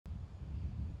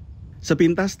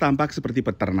Sepintas tampak seperti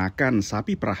peternakan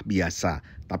sapi perah biasa,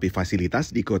 tapi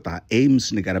fasilitas di kota Ames,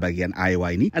 negara bagian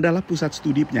Iowa ini adalah pusat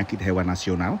studi penyakit hewan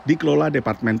nasional dikelola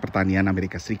Departemen Pertanian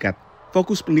Amerika Serikat.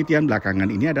 Fokus penelitian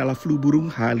belakangan ini adalah flu burung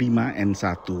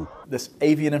H5N1. This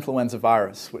avian influenza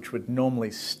virus, which would normally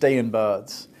stay in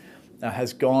birds,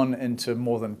 has gone into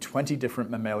more than 20 different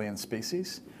mammalian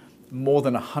species, more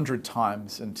than 100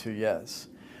 times in 2 years.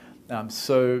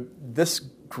 So this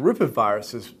group of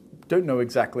viruses don't know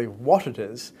exactly what it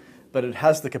is, but it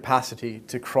has the capacity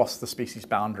to cross the species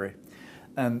boundary.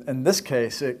 And in this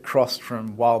case, it crossed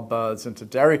from wild birds into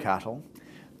dairy cattle,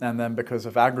 and then because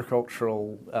of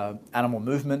agricultural animal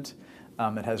movement,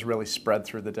 it has really spread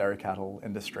through the dairy cattle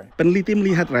industry. Peneliti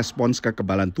melihat respons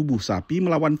kekebalan tubuh sapi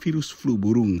melawan virus flu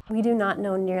burung. We do not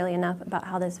know nearly enough about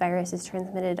how this virus is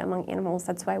transmitted among animals.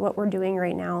 That's why what we're doing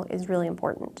right now is really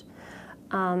important.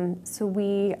 So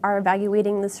we are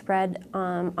evaluating the spread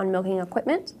on milking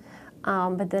equipment,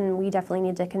 but then we definitely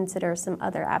need to consider some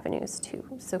other avenues too.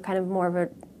 So kind of more of a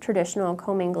traditional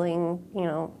commingling,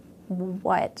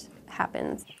 what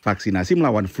happens. Vaksinasi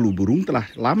melawan flu burung telah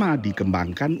lama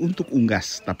dikembangkan untuk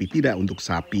unggas, tapi tidak untuk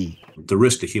sapi. The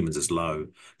risk to humans is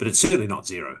low, but it's certainly not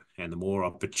zero. And the more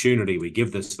opportunity we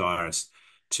give this virus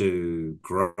to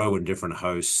grow in different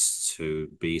hosts, to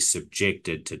be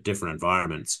subjected to different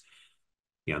environments,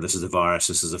 this is a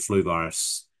virus, this is a flu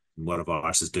virus. What do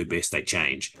viruses do best? They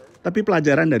change. Tapi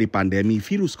pelajaran dari pandemi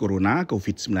virus corona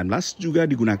COVID-19 juga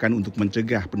digunakan untuk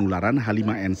mencegah penularan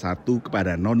H5N1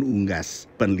 kepada non-unggas.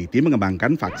 Peneliti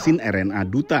mengembangkan vaksin RNA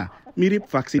Duta, mirip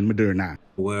vaksin Moderna.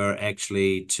 We're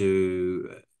actually to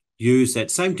use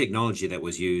that same technology that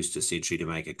was used essentially to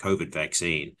make a COVID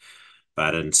vaccine,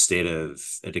 but instead of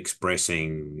it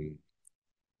expressing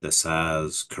the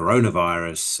SARS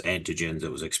coronavirus antigens,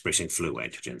 it was expressing flu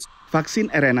antigens. Vaksin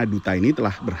RNA Duta ini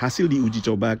telah berhasil diuji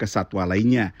coba ke satwa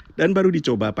lainnya dan baru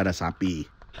dicoba pada sapi.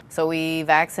 So we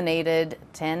vaccinated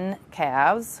 10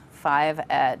 calves, 5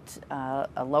 at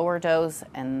a lower dose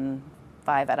and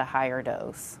 5 at a higher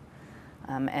dose.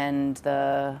 And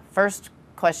the first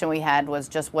question we had was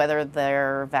just whether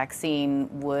their vaccine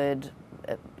would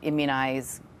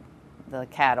immunize the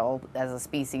cattle as a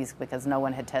species, because no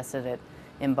one had tested it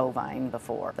in bovine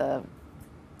before. The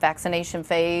vaccination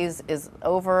phase is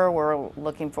over. We're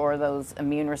looking for those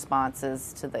immune responses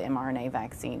to the mRNA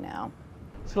vaccine now.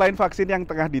 Selain vaksin yang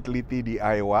tengah diteliti di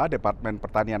Iowa, Departemen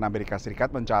Pertanian Amerika Serikat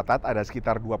mencatat ada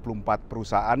sekitar 24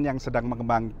 perusahaan yang sedang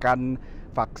mengembangkan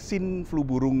vaksin flu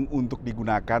burung untuk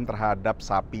digunakan terhadap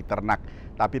sapi ternak.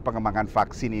 Tapi pengembangan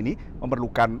vaksin ini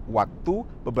memerlukan waktu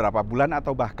beberapa bulan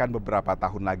atau bahkan beberapa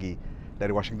tahun lagi. Dari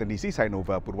Washington DC, saya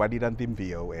Nova Purwadi dan tim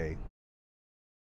VOA.